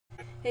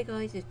Hey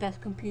guys, it's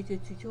Best Computer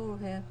Tutorial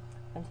here,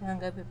 and today I'm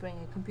going to be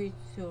bringing a computer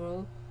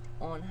tutorial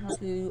on how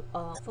to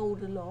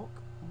folder lock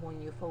one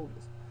of your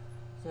folders.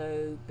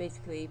 So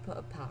basically put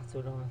a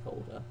password on a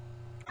folder.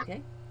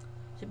 Okay,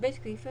 so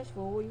basically first of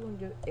all what you want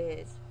to do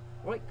is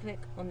right click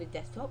on the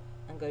desktop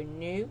and go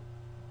new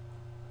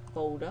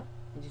folder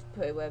and just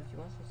put it wherever you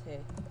want. So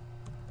say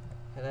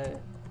hello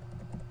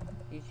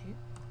YouTube.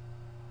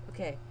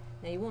 Okay,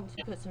 now you want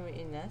to put something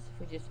in there, so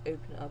if we just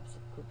open it up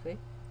quickly,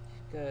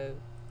 just go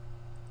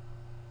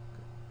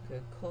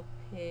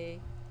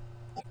copy,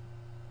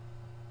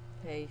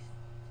 paste.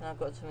 So I've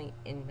got something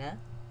in there.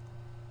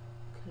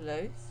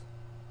 Close.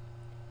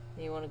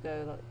 Then you want to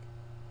go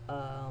like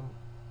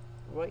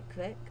right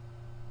click,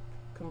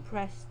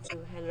 compress to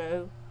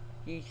hello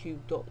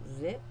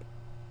youtube.zip.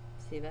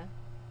 See there?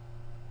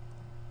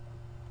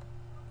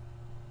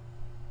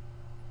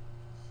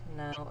 So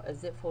now a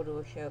zip folder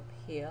will show up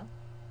here.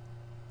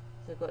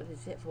 So I've got the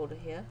zip folder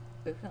here.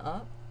 Open it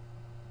up.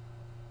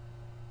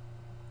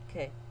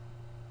 Okay.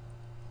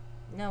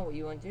 Now what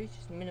you want to do is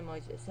just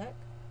minimize it a sec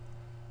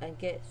and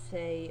get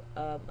say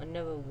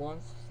another one,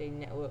 so say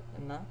network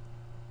and that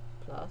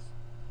plus,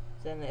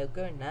 so then it'll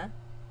go in there,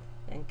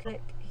 then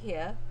click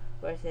here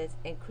where it says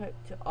encrypt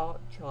to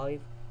archive.pae.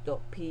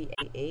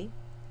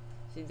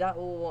 So that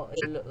will what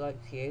it look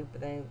like to you, but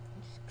then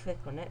just click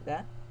on it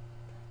there,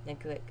 then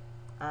click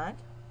add,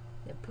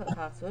 then put a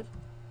password.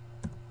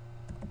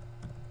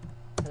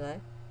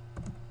 Hello.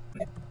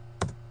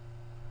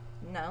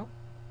 Now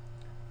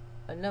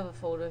another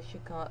folder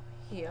should come up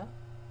here,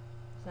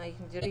 so now you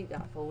can delete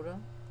that folder.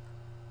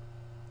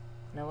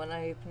 Now when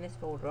I open this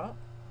folder up,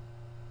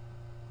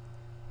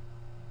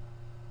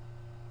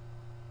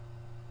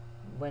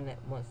 when it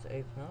wants to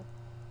open up,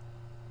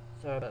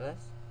 sorry about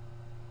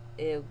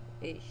this,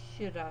 it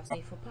should ask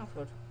me for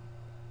password.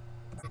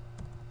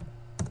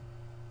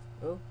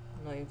 Oh,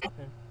 not even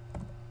open.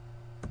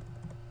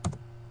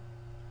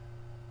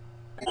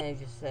 And it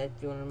just said,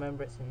 do you want to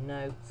remember it? So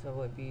no, so I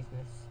won't be using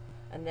this.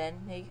 And then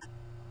there you go.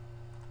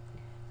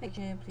 Make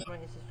sure you please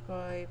rate and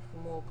subscribe for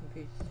more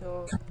computer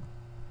tutorials.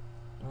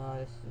 Oh,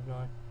 this is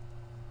annoying.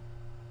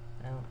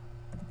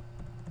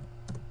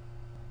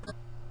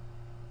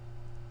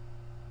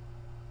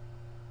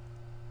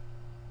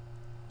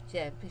 So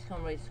yeah, please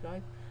come and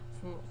subscribe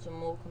for some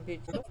more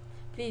computer tutorials.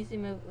 Please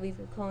leave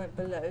a comment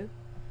below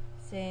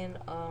saying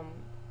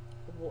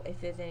what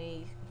if there's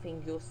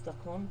anything you're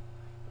stuck on.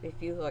 If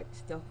you're like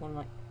stuck on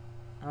like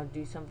how to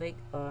do something,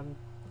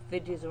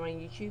 videos are on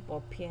YouTube,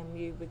 I'll PM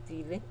you with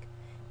the link.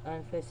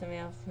 And if there's something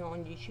else not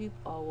on YouTube,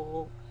 I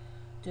will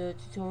do a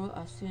tutorial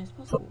as soon as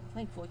possible.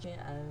 Thank you for watching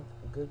and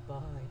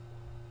goodbye.